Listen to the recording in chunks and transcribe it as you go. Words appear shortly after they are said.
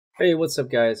Hey, what's up,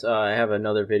 guys? I have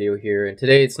another video here, and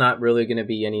today it's not really going to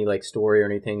be any like story or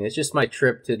anything. It's just my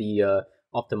trip to the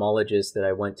ophthalmologist that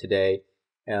I went today.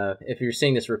 If you're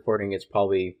seeing this recording, it's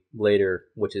probably later,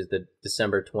 which is the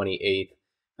December 28th.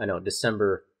 I know,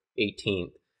 December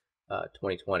 18th,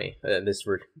 2020.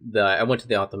 I went to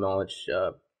the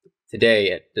ophthalmologist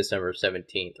today at December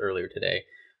 17th, earlier today.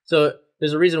 So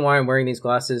there's a reason why I'm wearing these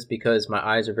glasses, because my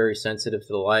eyes are very sensitive to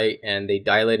the light, and they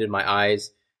dilated my eyes.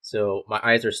 So my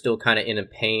eyes are still kind of in a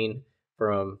pain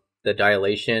from the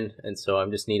dilation, and so I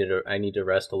need to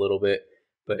rest a little bit.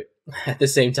 But at the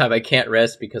same time, I can't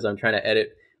rest because I'm trying to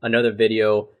edit another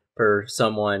video for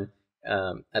someone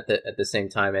at the same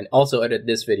time, and also edit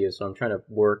this video. So I'm trying to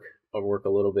work a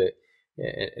little bit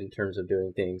in terms of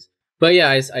doing things. But yeah,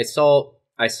 I saw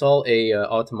a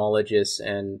ophthalmologist,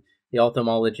 and the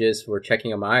ophthalmologists were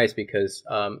checking on my eyes because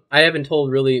I haven't told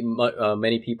really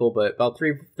many people, but about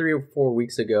three or 4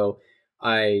 weeks ago,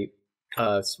 my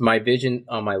vision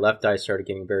on my left eye started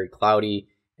getting very cloudy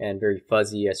and very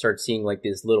fuzzy. I started seeing like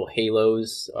these little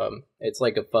halos. It's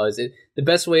like a fuzz. The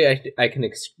best way I can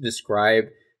describe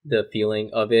the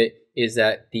feeling of it is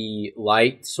that the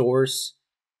light source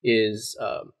is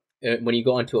when you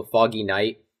go onto a foggy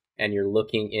night and you're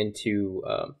looking into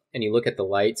and you look at the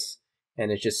lights, and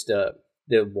it's just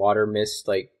the water mist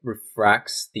like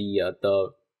refracts the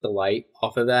light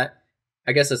off of that.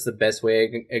 I guess that's the best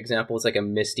way example. It's like a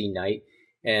misty night,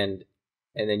 and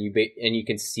then you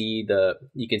can see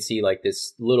like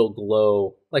this little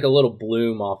glow, like a little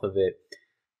bloom off of it,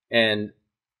 and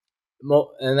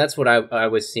that's what I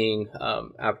was seeing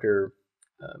after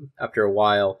a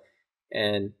while,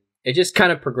 and it just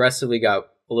kind of progressively got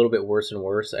a little bit worse and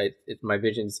worse. My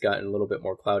vision's gotten a little bit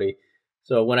more cloudy.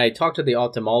 So when I talked to the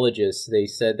ophthalmologist, they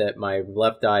said that my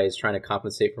left eye is trying to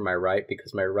compensate for my right,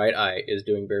 because my right eye is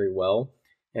doing very well,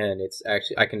 and it's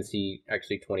actually I can see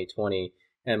actually 20/20,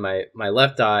 and my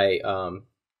left eye,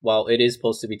 while it is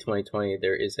supposed to be 20/20,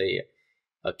 there is a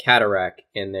cataract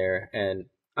in there, and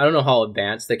I don't know how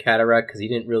advanced the cataract, because he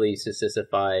didn't really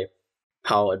specify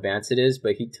how advanced it is,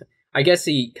 but I guess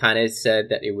he kind of said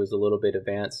that it was a little bit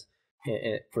advanced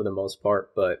for the most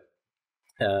part, but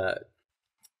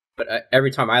every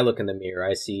time I look in the mirror,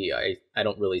 I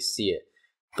don't really see it.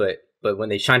 But when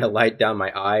they shine a light down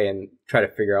my eye and try to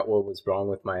figure out what was wrong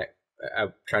with my,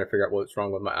 I'm trying to figure out what's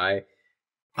wrong with my eye.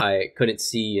 I couldn't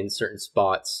see in certain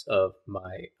spots of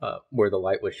my where the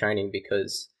light was shining,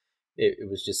 because it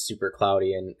was just super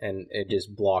cloudy, and it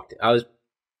just blocked. I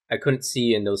couldn't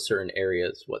see in those certain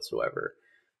areas whatsoever.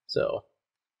 So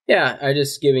yeah, I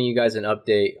just giving you guys an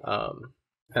update. I'm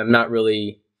not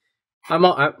really. I'm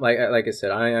like I said,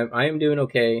 I am doing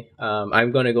okay.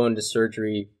 I'm going to go into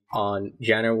surgery on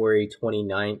January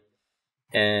 29th,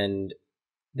 and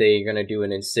they're going to do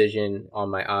an incision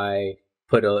on my eye,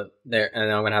 put a there,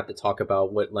 and I'm going to have to talk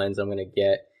about what lens I'm going to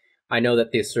get. I know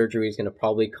that the surgery is going to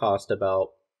probably cost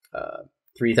about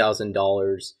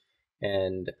 $3,000,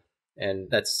 and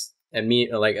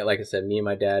me, like I said, me and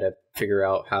my dad have figured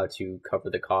out how to cover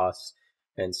the costs,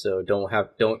 and so don't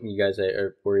you guys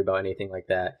worry about anything like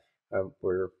that.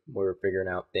 We're figuring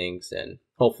out things, and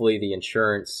hopefully the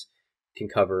insurance can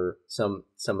cover some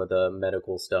of the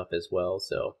medical stuff as well.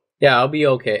 So yeah, I'll be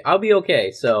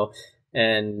okay. So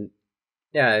and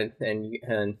yeah,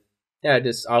 and yeah,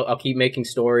 just I'll keep making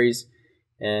stories,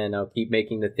 and I'll keep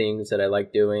making the things that I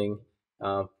like doing.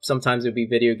 Sometimes it'll be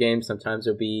video games. Sometimes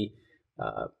it'll be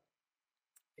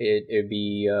it'd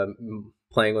be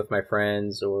playing with my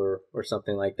friends or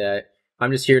something like that.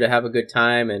 I'm just here to have a good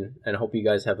time, and hope you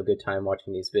guys have a good time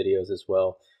watching these videos as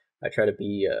well. I try to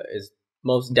be as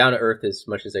most down to earth as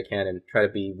much as I can, and try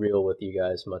to be real with you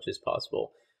guys as much as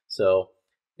possible. So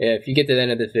if you get to the end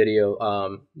of this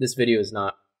video is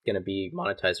not going to be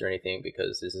monetized or anything,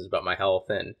 because this is about my health,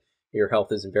 and your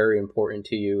health is very important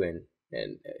to you, and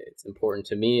it's important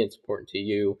to me. It's important to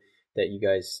you that you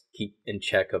guys keep in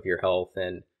check of your health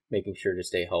and making sure to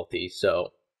stay healthy.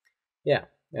 So yeah.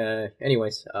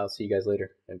 Anyways, I'll see you guys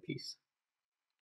later, and peace.